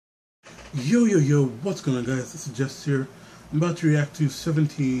Yo, yo, yo, what's going on, guys? This is Jess here. I'm about to react to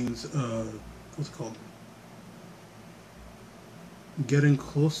Seventeen's, what's it called? Getting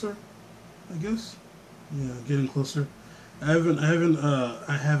Closer, I guess? Yeah, Getting Closer. I haven't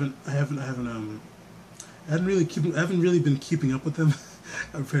really been keeping up with them.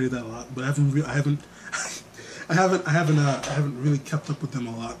 I've heard that a lot, but I haven't really kept up with them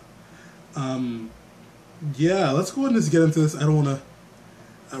a lot. Yeah, let's go ahead and just get into this. I don't wanna,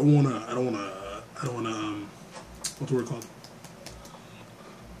 what's the word called?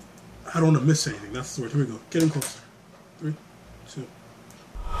 I don't wanna miss anything. That's the word. Here we go. Getting Closer. 3, 2.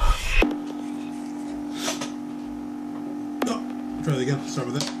 Oh, try that again. Start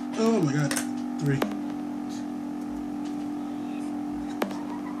with that. Oh my god. 3.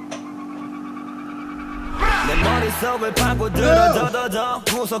 내 머릿속을 파고들어 더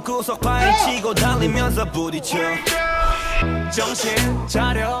구석구석 파헤치고 달리면서 부딪혀 정신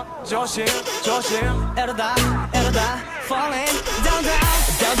차려 조심 조심 이러다 falling down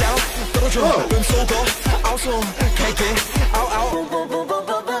떨어져 음소거 아웃소 take it out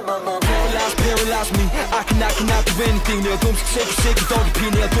paralyze me I cannot do anything 내가 둠씩 shake 더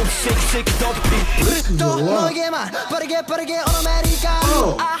깊이 내가 둠씩 shake 더 깊이 또 너에게만 빠르게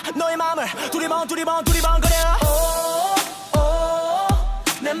automatically 너의 맘을 두리번 거려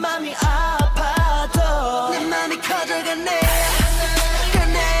내 맘이 아파도 내 맘이 커져가네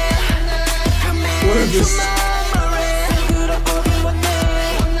What is this?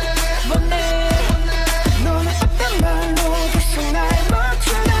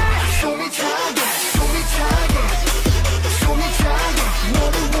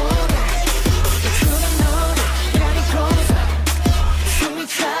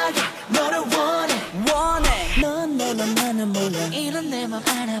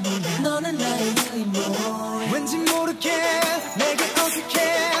 너는 나의 일모 왠지 모르게 내게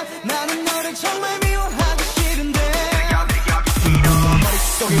어색해 나는 너를 정말 미워하기 싫은데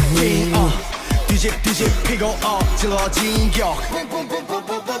머릿속에 뒤집히고 찔러진 격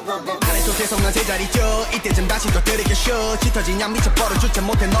안에서 계속 난 제자리죠 이때쯤 다시 또 들이켜쇼 짙어진 양 미쳐버려 주체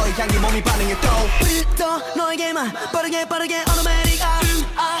못해 너의 향기 몸이 반응해 또 너에게만 빠르게 automatic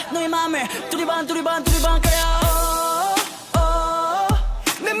너의 맘을 두리번 거려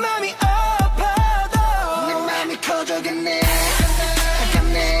내 맘이 아파도 내 맘이 커져가네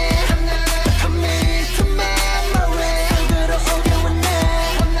Come to my way 들어오게 원해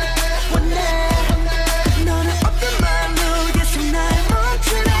너는 어떤 말로 계속 날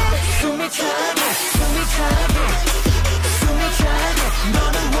멈추네 숨이 차게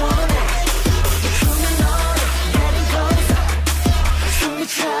너는 원해 숨이 너를 getting closer 숨이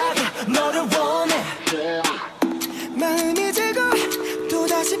차게 너를 원해 마음이 지고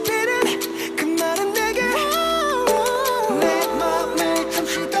또다시 피는 그 말은 내게 내 맘에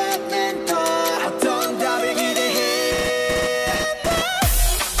잠시 닿는 더 어떤 답을 기대해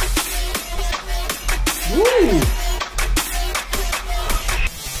Woo!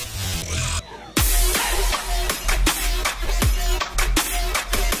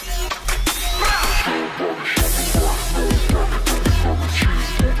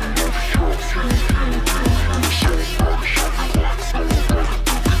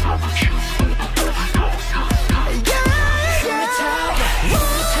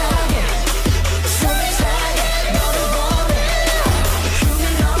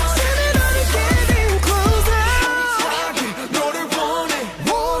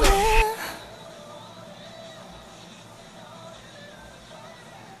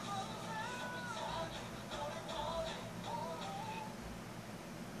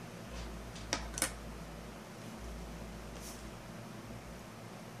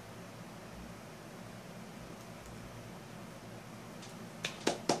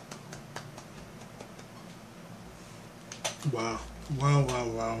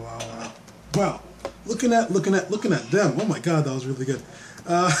 Wow. Looking at them. Oh my god, that was really good.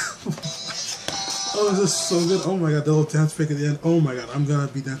 Oh, this is so good. Oh my god, the little dance break at the end. Oh my god, I'm gonna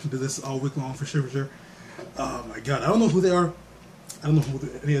be dancing to this all week long for sure. Oh my god, I don't know who they are. I don't know who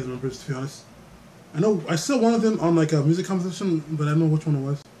any of the members, to be honest. I saw one of them on like a music competition, but I don't know which one it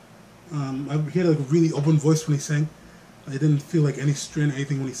was. He had like a really open voice when he sang. I didn't feel like any strain or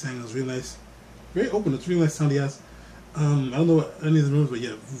anything when he sang. It was really nice. Very open. It's really nice sound he has. I don't know any of the members, but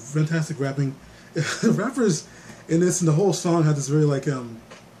yeah, fantastic rapping. Rappers in this and the whole song had this very like how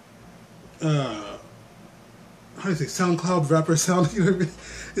do you say, SoundCloud rapper sound. You know what I mean?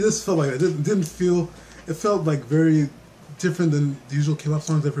 It just felt like that. It didn't feel. It felt like very different than the usual K-pop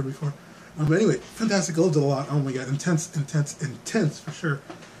songs I've heard before. But anyway, fantastic. I loved it a lot. Oh my god, intense for sure.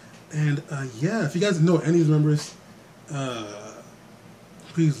 And yeah, if you guys know any of the members,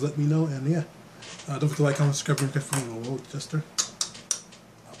 please let me know. And yeah, don't forget to like, comment, subscribe, and catch me on the World Jester.